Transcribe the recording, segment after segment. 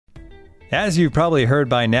As you've probably heard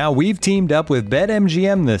by now, we've teamed up with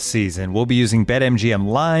BetMGM this season. We'll be using BetMGM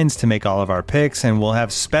lines to make all of our picks, and we'll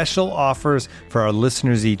have special offers for our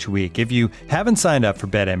listeners each week. If you haven't signed up for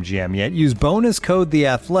BetMGM yet, use bonus code The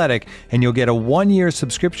Athletic, and you'll get a 1-year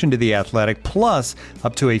subscription to The Athletic, plus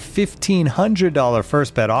up to a $1,500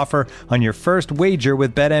 first bet offer on your first wager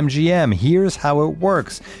with BetMGM. Here's how it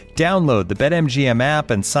works. Download the BetMGM app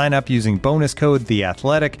and sign up using bonus code The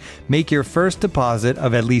Athletic. Make your first deposit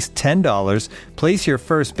of at least $10. Place your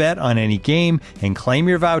first bet on any game and claim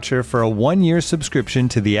your voucher for a 1-year subscription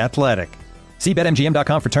to The Athletic. See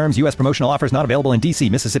BetMGM.com for terms. U.S. promotional offers not available in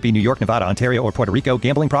D.C., Mississippi, New York, Nevada, Ontario, or Puerto Rico.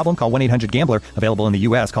 Gambling problem? Call 1-800-GAMBLER. Available in the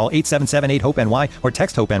U.S. Call 877-8-HOPE-NY or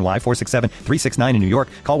text HOPE-NY 467-369 in New York.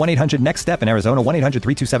 Call 1-800-NEXT-STEP in Arizona.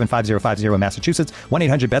 1-800-327-5050 in Massachusetts.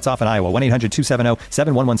 1-800-BETS-OFF in Iowa.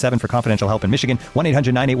 1-800-270-7117 for confidential help in Michigan.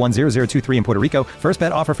 1-800-981-0023 in Puerto Rico. First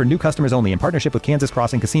bet offer for new customers only in partnership with Kansas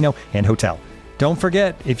Crossing Casino and Hotel. Don't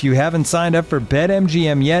forget, if you haven't signed up for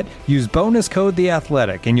BetMGM yet, use bonus code The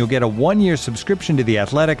Athletic, and you'll get a 1-year subscription to The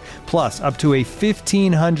Athletic, plus up to a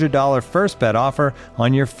 $1,500 first bet offer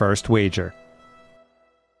on your first wager.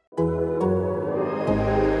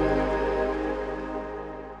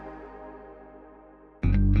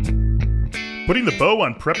 Putting the bow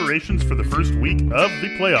on preparations for the first week of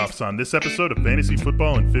the playoffs on this episode of Fantasy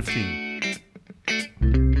Football in 15.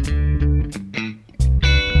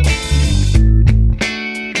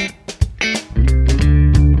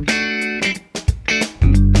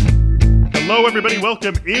 Hello, everybody.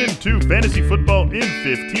 Welcome into Fantasy Football in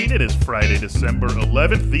 15. It is Friday, December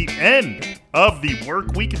 11th, the end of the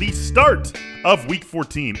work week, the start of Week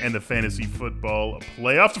 14 and the Fantasy Football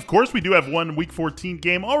playoffs. Of course, we do have one Week 14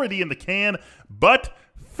 game already in the can, but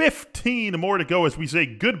 15 more to go as we say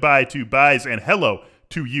goodbye to buys and hello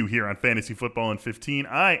to you here on Fantasy Football in 15.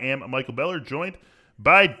 I am Michael Beller, joined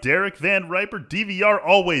by Derek Van Riper. DVR,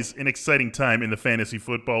 always an exciting time in the fantasy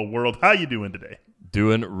football world. How you doing today?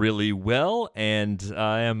 Doing really well, and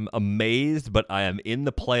I am amazed, but I am in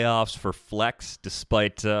the playoffs for flex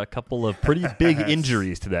despite a couple of pretty big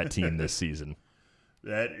injuries to that team this season.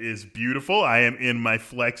 That is beautiful. I am in my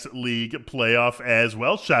Flex League playoff as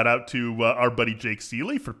well. Shout out to our buddy Jake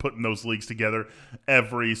Seeley for putting those leagues together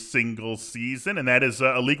every single season. And that is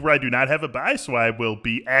a league where I do not have a bye, so I will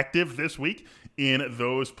be active this week in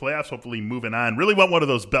those playoffs, hopefully moving on. Really want one of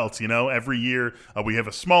those belts, you know. Every year we have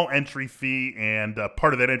a small entry fee, and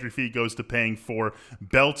part of that entry fee goes to paying for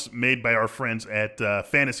belts made by our friends at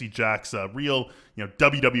Fantasy Jocks, real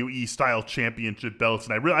WWE style championship belts,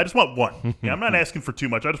 and I just want one. I'm not asking for too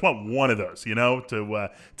much. I just want one of those,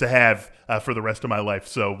 to have for the rest of my life.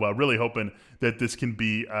 So really hoping that this can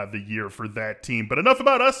be the year for that team. But enough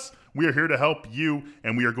about us. We are here to help you,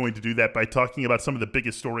 and we are going to do that by talking about some of the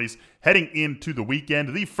biggest stories heading into the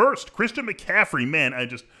weekend. The first, Christian McCaffrey. Man,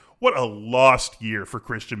 what a lost year for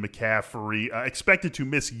Christian McCaffrey. Expected to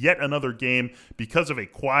miss yet another game because of a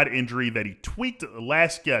quad injury that he tweaked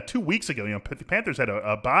 2 weeks ago. The Panthers had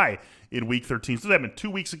a bye in Week 13. So that happened 2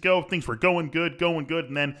 weeks ago. Things were going good,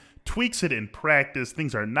 and then tweaks it in practice.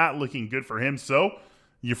 Things are not looking good for him. So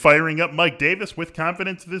you're firing up Mike Davis with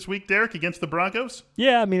confidence this week, Derek, against the Broncos?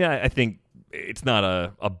 Yeah, I think it's not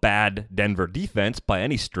a bad Denver defense by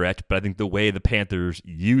any stretch, but I think the way the Panthers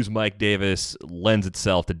use Mike Davis lends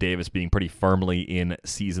itself to Davis being pretty firmly in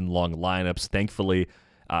season-long lineups. Thankfully,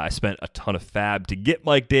 I spent a ton of fab to get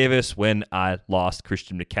Mike Davis when I lost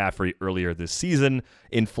Christian McCaffrey earlier this season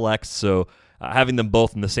in flex, so having them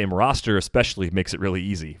both in the same roster especially makes it really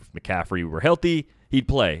easy. If McCaffrey were healthy, he'd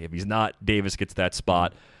play. If he's not, Davis gets that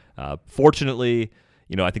spot. Fortunately,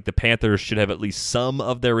 I think the Panthers should have at least some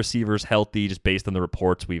of their receivers healthy just based on the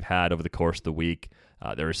reports we've had over the course of the week.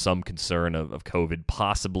 There is some concern of COVID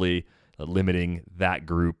possibly limiting that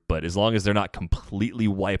group, but as long as they're not completely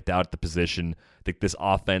wiped out at the position, I think this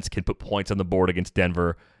offense can put points on the board against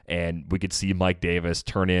Denver, and we could see Mike Davis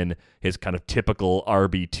turn in his kind of typical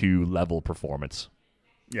RB2 level performance.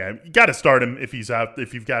 Yeah, you got to start him if he's out,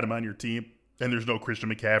 if you've got him on your team. And there's no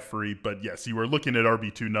Christian McCaffrey, but yes, you were looking at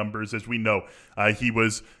RB2 numbers. As we know, he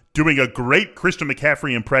was doing a great Christian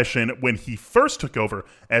McCaffrey impression when he first took over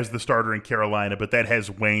as the starter in Carolina, but that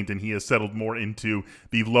has waned, and he has settled more into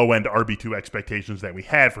the low-end RB2 expectations that we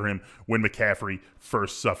had for him when McCaffrey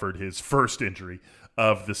first suffered his first injury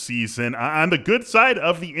of the season. On the good side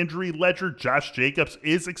of the injury ledger, Josh Jacobs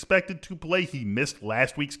is expected to play. He missed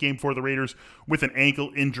last week's game for the Raiders with an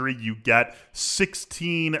ankle injury. You got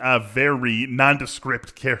 16 very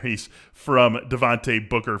nondescript carries from Devontae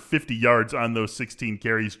Booker, 50 yards on those 16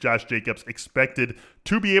 carries. Josh Jacobs expected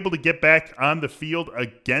to be able to get back on the field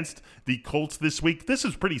against the Colts this week. This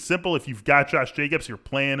is pretty simple. If you've got Josh Jacobs, you're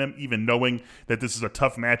playing him, even knowing that this is a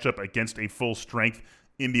tough matchup against a full-strength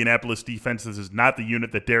Indianapolis defense. This is not the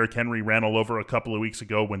unit that Derrick Henry ran all over a couple of weeks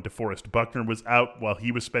ago when DeForest Buckner was out while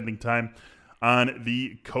he was spending time on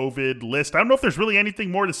the COVID list. I don't know if there's really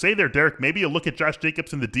anything more to say there, Derek. Maybe a look at Josh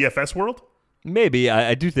Jacobs in the DFS world? Maybe.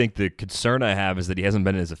 I do think the concern I have is that he hasn't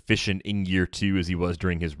been as efficient in year two as he was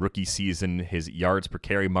during his rookie season. His yards per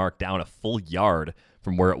carry mark down a full yard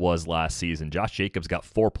from where it was last season. Josh Jacobs got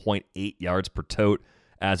 4.8 yards per tote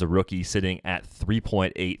as a rookie, sitting at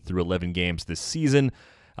 3.8 through 11 games this season.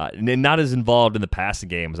 And not as involved in the passing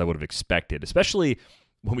game as I would have expected, especially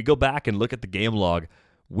when we go back and look at the game log.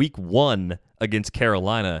 Week 1 against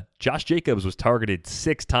Carolina, Josh Jacobs was targeted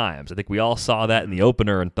 6 times. I think we all saw that in the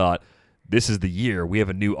opener and thought, this is the year. We have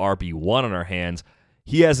a new RB1 on our hands.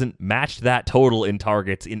 He hasn't matched that total in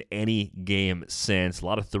targets in any game since. A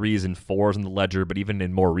lot of 3s and 4s in the ledger, but even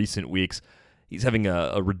in more recent weeks, he's having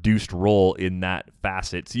a reduced role in that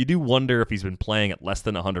facet. So you do wonder if he's been playing at less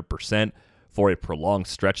than 100% for a prolonged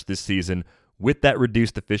stretch this season with that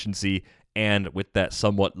reduced efficiency and with that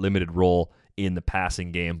somewhat limited role in the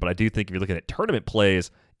passing game. But I do think if you're looking at tournament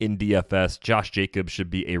plays in DFS, Josh Jacobs should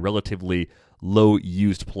be a relatively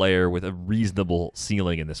low-used player with a reasonable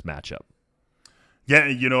ceiling in this matchup. Yeah,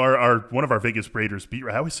 you know, our one of our Vegas Raiders beat.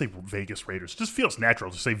 I always say Vegas Raiders. It just feels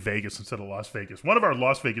natural to say Vegas instead of Las Vegas. One of our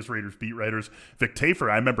Las Vegas Raiders beat writers, Vic Tafur,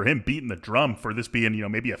 I remember him beating the drum for this being, you know,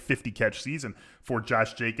 maybe a 50-catch season for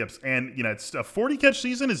Josh Jacobs. And, you know, it's a 40-catch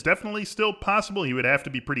season is definitely still possible. He would have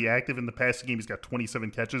to be pretty active in the passing game. He's got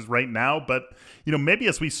 27 catches right now. But, you know, maybe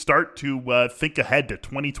as we start to think ahead to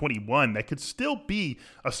 2021, that could still be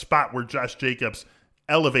a spot where Josh Jacobs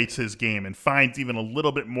elevates his game and finds even a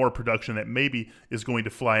little bit more production that maybe is going to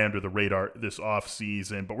fly under the radar this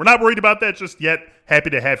offseason. But we're not worried about that just yet. Happy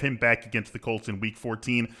to have him back against the Colts in Week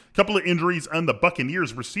 14. A couple of injuries on the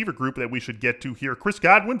Buccaneers receiver group that we should get to here. Chris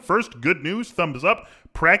Godwin, first, good news, thumbs up,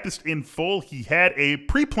 practiced in full. He had a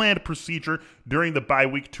pre-planned procedure during the bye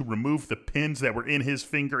week to remove the pins that were in his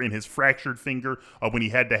finger, in his fractured finger, when he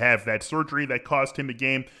had to have that surgery that cost him a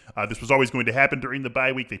game. This was always going to happen during the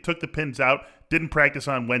bye week. They took the pins out, didn't practice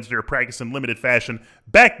on Wednesday or practice in limited fashion,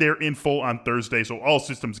 back there in full on Thursday. So all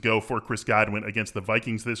systems go for Chris Godwin against the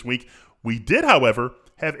Vikings this week. We did, however,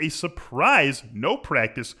 have a surprise no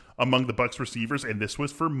practice among the Bucs receivers, and this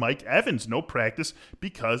was for Mike Evans. No practice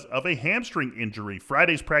because of a hamstring injury.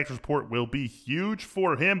 Friday's practice report will be huge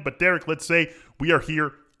for him, but Derek, let's say we are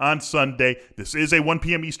here on Sunday. This is a 1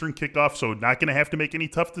 p.m. Eastern kickoff, so not going to have to make any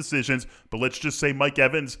tough decisions, but let's just say Mike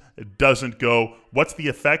Evans doesn't go. What's the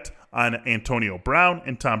effect on Antonio Brown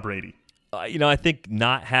and Tom Brady? I think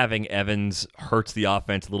not having Evans hurts the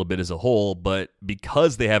offense a little bit as a whole, but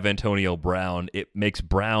because they have Antonio Brown, it makes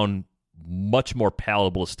Brown much more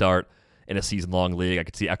palatable to start in a season-long league. I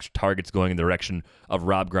could see extra targets going in the direction of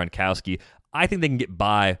Rob Gronkowski. I think they can get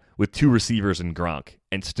by with 2 receivers in Gronk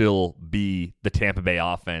and still be the Tampa Bay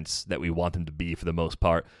offense that we want them to be for the most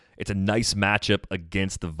part. It's a nice matchup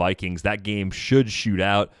against the Vikings. That game should shoot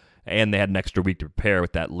out, and they had an extra week to prepare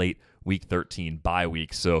with that late Week 13 bye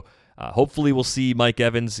week. So hopefully we'll see Mike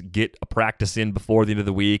Evans get a practice in before the end of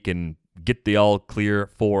the week and get the all clear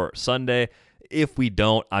for Sunday. If we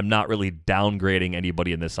don't, I'm not really downgrading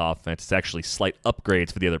anybody in this offense. It's actually slight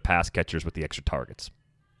upgrades for the other pass catchers with the extra targets.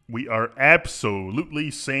 We are absolutely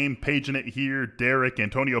same page in it here. Derek,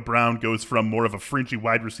 Antonio Brown goes from more of a fringy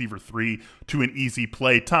wide receiver 3 to an easy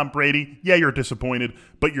play. Tom Brady, yeah, you're disappointed,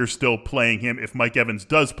 but you're still playing him. If Mike Evans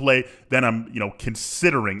does play, then I'm,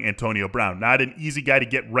 considering Antonio Brown. Not an easy guy to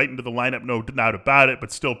get right into the lineup, no doubt about it,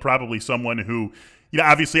 but still probably someone who,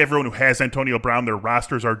 obviously everyone who has Antonio Brown, their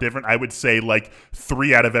rosters are different. I would say like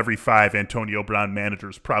 3 out of every 5 Antonio Brown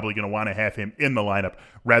managers probably going to want to have him in the lineup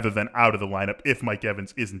rather than out of the lineup if Mike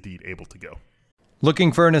Evans is indeed able to go.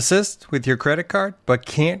 Looking for an assist with your credit card but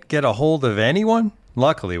can't get a hold of anyone?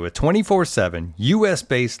 Luckily, with 24/7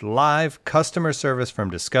 U.S.-based live customer service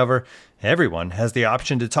from Discover, everyone has the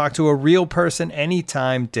option to talk to a real person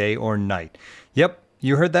anytime, day or night. Yep,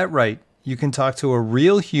 you heard that right. You can talk to a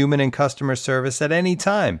real human in customer service at any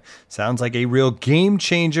time. Sounds like a real game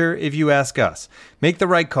changer if you ask us. Make the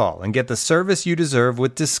right call and get the service you deserve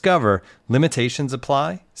with Discover. Limitations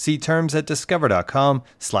apply. See terms at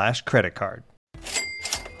discover.com/creditcard.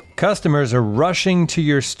 Customers are rushing to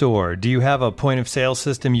your store. Do you have a point of sale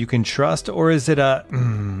system you can trust, or is it a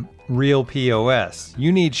real POS?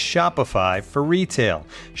 You need Shopify for retail.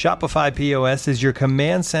 Shopify POS is your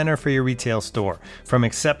command center for your retail store. From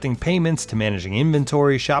accepting payments to managing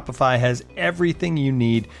inventory, Shopify has everything you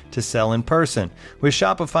need to sell in person. With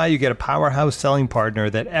Shopify, you get a powerhouse selling partner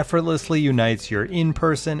that effortlessly unites your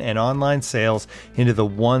in-person and online sales into the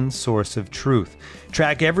one source of truth.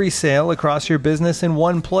 Track every sale across your business in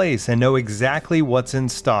one place and know exactly what's in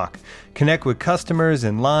stock. Connect with customers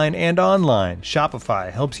in line and online. Shopify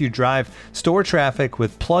helps you drive store traffic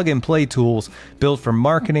with plug-and-play tools built for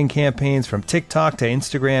marketing campaigns from TikTok to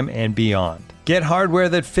Instagram and beyond. Get hardware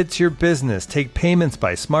that fits your business. Take payments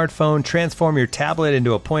by smartphone, transform your tablet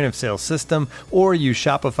into a point-of-sale system, or use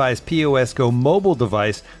Shopify's POS Go mobile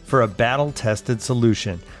device for a battle-tested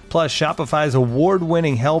solution. Plus, Shopify's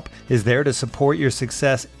award-winning help is there to support your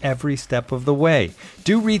success every step of the way.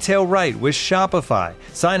 Do retail right with Shopify.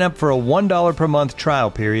 Sign up for a $1 per month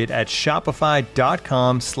trial period at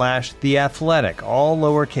shopify.com/theathletic, all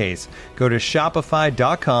lowercase. Go to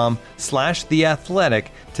shopify.com/theathletic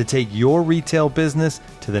to take your retail business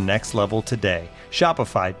to the next level today.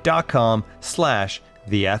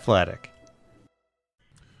 Shopify.com/theathletic.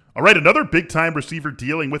 All right, another big-time receiver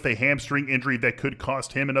dealing with a hamstring injury that could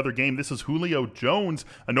cost him another game. This is Julio Jones.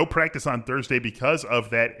 No practice on Thursday because of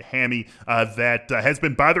that hammy that has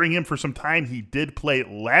been bothering him for some time. He did play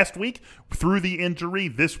last week through the injury.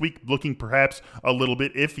 This week looking perhaps a little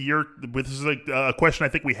bit iffier. This is a question I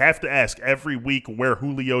think we have to ask every week where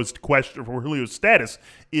Julio's status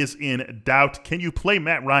is in doubt. Can you play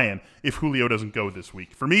Matt Ryan if Julio doesn't go this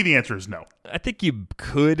week? For me, the answer is no. I think you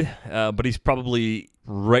could, but he's probably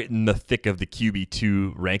right in the thick of the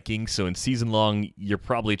QB2 ranking. So in season long, you're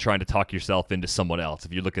probably trying to talk yourself into someone else.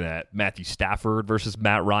 If you're looking at Matthew Stafford versus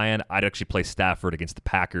Matt Ryan, I'd actually play Stafford against the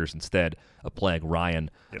Packers instead of playing Ryan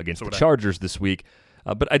against the Chargers this week.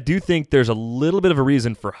 But I do think there's a little bit of a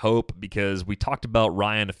reason for hope because we talked about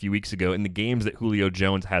Ryan a few weeks ago. In the games that Julio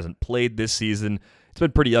Jones hasn't played this season, it's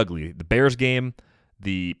been pretty ugly. The Bears game,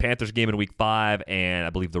 the Panthers game in Week 5, and I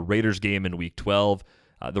believe the Raiders game in Week 12.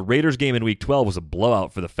 The Raiders game in Week 12 was a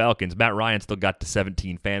blowout for the Falcons. Matt Ryan still got to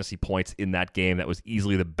 17 fantasy points in that game. That was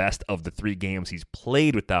easily the best of the 3 games he's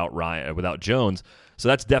played without Jones. So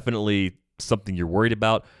that's definitely something you're worried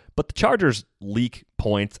about. But the Chargers leak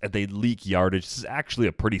points and they leak yardage. This is actually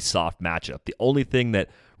a pretty soft matchup. The only thing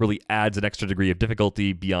that really adds an extra degree of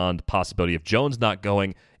difficulty beyond the possibility of Jones not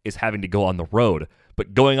going is having to go on the road.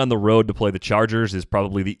 But going on the road to play the Chargers is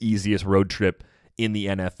probably the easiest road trip in the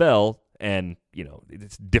NFL. And, you know,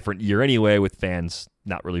 it's a different year anyway with fans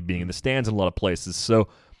not really being in the stands in a lot of places. So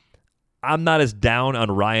I'm not as down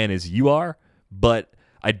on Ryan as you are, but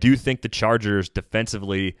I do think the Chargers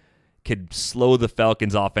defensively could slow the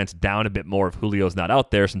Falcons offense down a bit more if Julio's not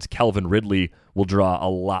out there, since Calvin Ridley will draw a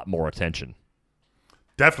lot more attention.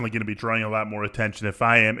 Definitely going to be drawing a lot more attention. If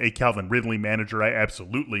I am a Calvin Ridley manager, I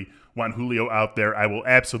absolutely want Julio out there. I will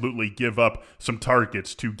absolutely give up some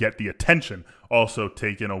targets to get the attention also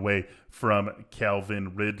taken away from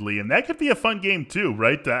Calvin Ridley. And that could be a fun game too,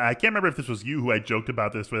 right? I can't remember if this was you who I joked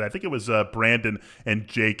about this with. I think it was Brandon and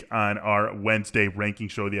Jake on our Wednesday ranking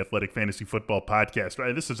show, the Athletic Fantasy Football Podcast.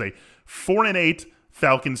 Right? This is a 4-8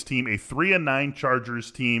 Falcons team, a 3-9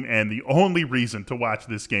 Chargers team, and the only reason to watch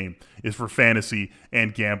this game is for fantasy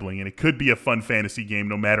and gambling. And it could be a fun fantasy game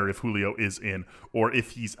no matter if Julio is in or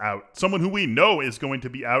if he's out. Someone who we know is going to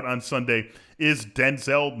be out on Sunday is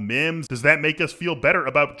Denzel Mims. Does that make us feel better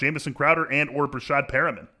about Jamison Crowder and or Brashad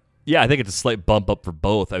Perriman? Yeah, I think it's a slight bump up for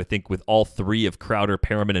both. I think with all 3 of Crowder,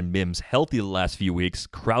 Perriman, and Mims healthy the last few weeks,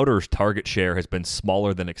 Crowder's target share has been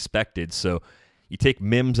smaller than expected. So you take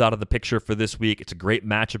Mims out of the picture for this week. It's a great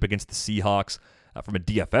matchup against the Seahawks. From a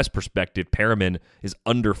DFS perspective, Perriman is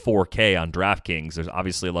under 4K on DraftKings. There's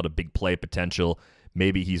obviously a lot of big play potential.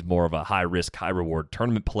 Maybe he's more of a high-risk, high-reward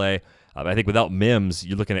tournament play. I think without Mims,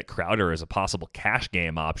 you're looking at Crowder as a possible cash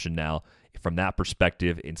game option now. From that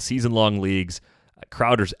perspective, in season-long leagues,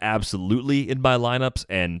 Crowder's absolutely in my lineups,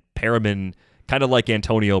 and Perriman, kind of like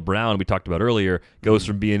Antonio Brown we talked about earlier, goes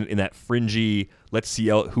from being in that fringy, let's see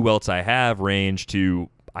who else I have range to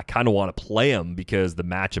I kind of want to play him because the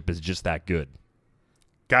matchup is just that good.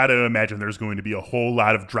 Got to imagine there's going to be a whole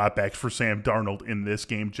lot of dropbacks for Sam Darnold in this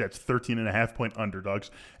game. Jets 13.5-point underdogs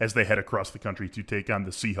as they head across the country to take on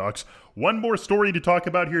the Seahawks. One more story to talk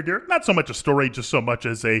about here, Derek. Not so much a story, just so much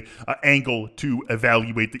as a angle to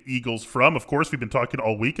evaluate the Eagles from. Of course, we've been talking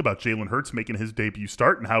all week about Jalen Hurts making his debut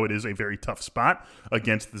start and how it is a very tough spot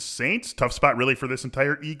against the Saints. Tough spot really for this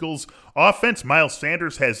entire Eagles offense. Miles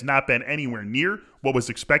Sanders has not been anywhere near what was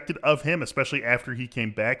expected of him, especially after he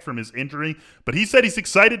came back from his injury. But he said he's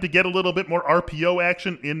excited to get a little bit more RPO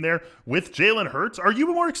action in there with Jalen Hurts. Are you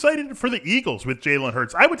more excited for the Eagles with Jalen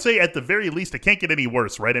Hurts? I would say at the very least, it can't get any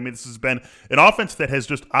worse, right? I mean, this has been an offense that has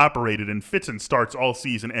just operated in fits and starts all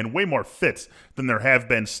season, and way more fits than there have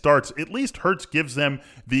been starts. At least Hurts gives them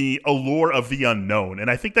the allure of the unknown,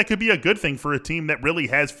 and I think that could be a good thing for a team that really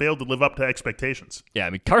has failed to live up to expectations. Yeah, I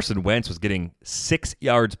mean, Carson Wentz was getting 6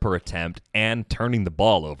 yards per attempt and turning the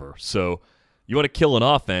ball over. So you want to kill an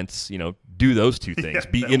offense, do those two things.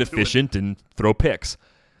 Be inefficient and throw picks.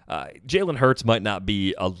 Jalen Hurts might not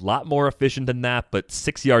be a lot more efficient than that, but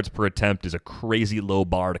 6 yards per attempt is a crazy low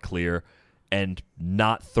bar to clear, and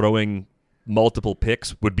not throwing multiple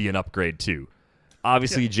picks would be an upgrade too.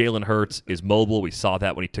 Obviously, Jalen Hurts is mobile. We saw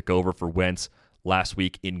that when he took over for Wentz last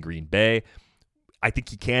week in Green Bay. I think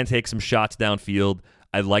he can take some shots downfield.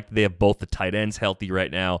 I like that they have both the tight ends healthy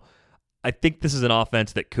right now. I think this is an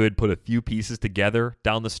offense that could put a few pieces together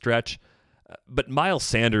down the stretch. But Miles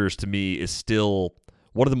Sanders, to me, is still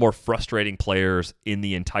one of the more frustrating players in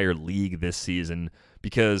the entire league this season,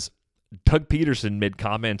 because Doug Peterson made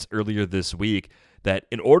comments earlier this week that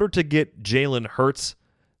in order to get Jalen Hurts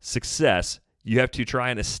success, you have to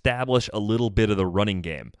try and establish a little bit of the running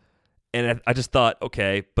game. And I just thought,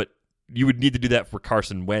 okay, but you would need to do that for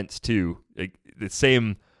Carson Wentz too. The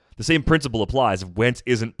same principle applies. If Wentz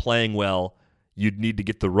isn't playing well, you'd need to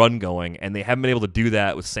get the run going, and they haven't been able to do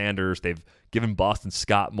that with Sanders. They've given Boston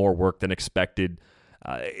Scott more work than expected.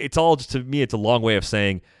 It's all just, to me, it's a long way of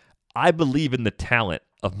saying I believe in the talent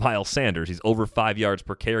of Miles Sanders. He's over 5 yards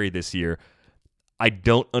per carry this year. I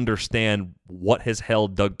don't understand what has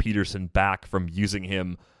held Doug Peterson back from using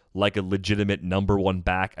him like a legitimate number one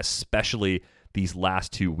back, especially these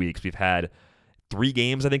last 2 weeks. We've had 3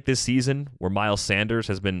 games, I think, this season where Miles Sanders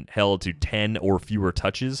has been held to 10 or fewer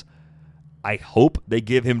touches. I hope they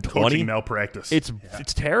give him 20. Coaching malpractice. It's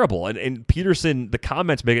terrible. And Peterson, the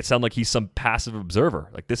comments make it sound like he's some passive observer.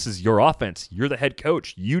 Like, this is your offense. You're the head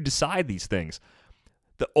coach. You decide these things.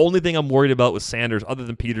 The only thing I'm worried about with Sanders, other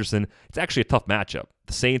than Peterson, it's actually a tough matchup.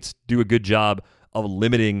 The Saints do a good job of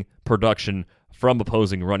limiting production from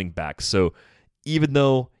opposing running backs. So even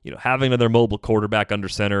though having another mobile quarterback under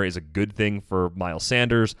center is a good thing for Miles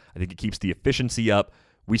Sanders, I think it keeps the efficiency up.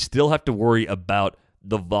 We still have to worry about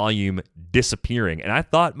the volume disappearing. And I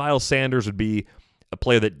thought Miles Sanders would be a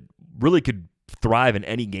player that really could thrive in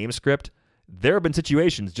any game script. There have been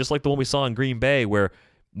situations, just like the one we saw in Green Bay, where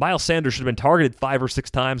Miles Sanders should have been targeted 5 or 6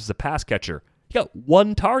 times as a pass catcher. He got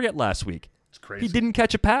 1 target last week. It's crazy. He didn't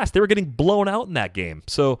catch a pass. They were getting blown out in that game.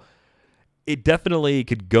 So it definitely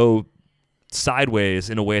could go sideways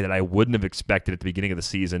in a way that I wouldn't have expected at the beginning of the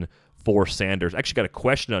season for Sanders. I actually got a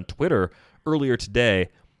question on Twitter earlier today.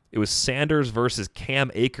 It was Sanders versus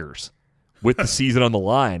Cam Akers with the season on the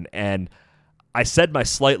line. And I said my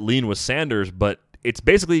slight lean was Sanders, but it's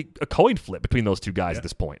basically a coin flip between those two guys at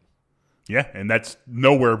this point. Yeah, and that's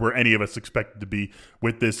nowhere where any of us expected to be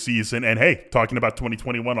with this season. And hey, talking about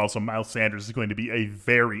 2021, also Miles Sanders is going to be a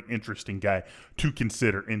very interesting guy to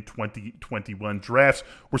consider in 2021 drafts.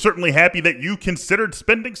 We're certainly happy that you considered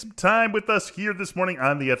spending some time with us here this morning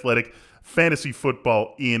on The Athletic Fantasy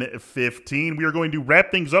Football in 15. We are going to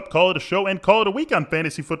wrap things up, call it a show, and call it a week on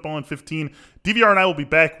Fantasy Football in 15. DVR and I will be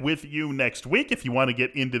back with you next week if you want to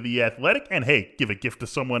get into The Athletic. And hey, give a gift to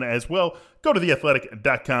someone as well. Go to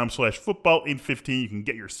theathletic.com/football in 15. You can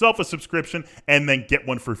get yourself a subscription and then get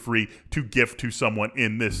one for free to gift to someone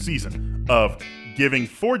in this season of giving.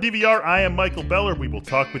 For DVR, I am Michael Beller. We will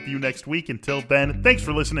talk with you next week. Until then, thanks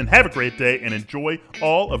for listening. Have a great day and enjoy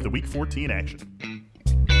all of the Week 14 action.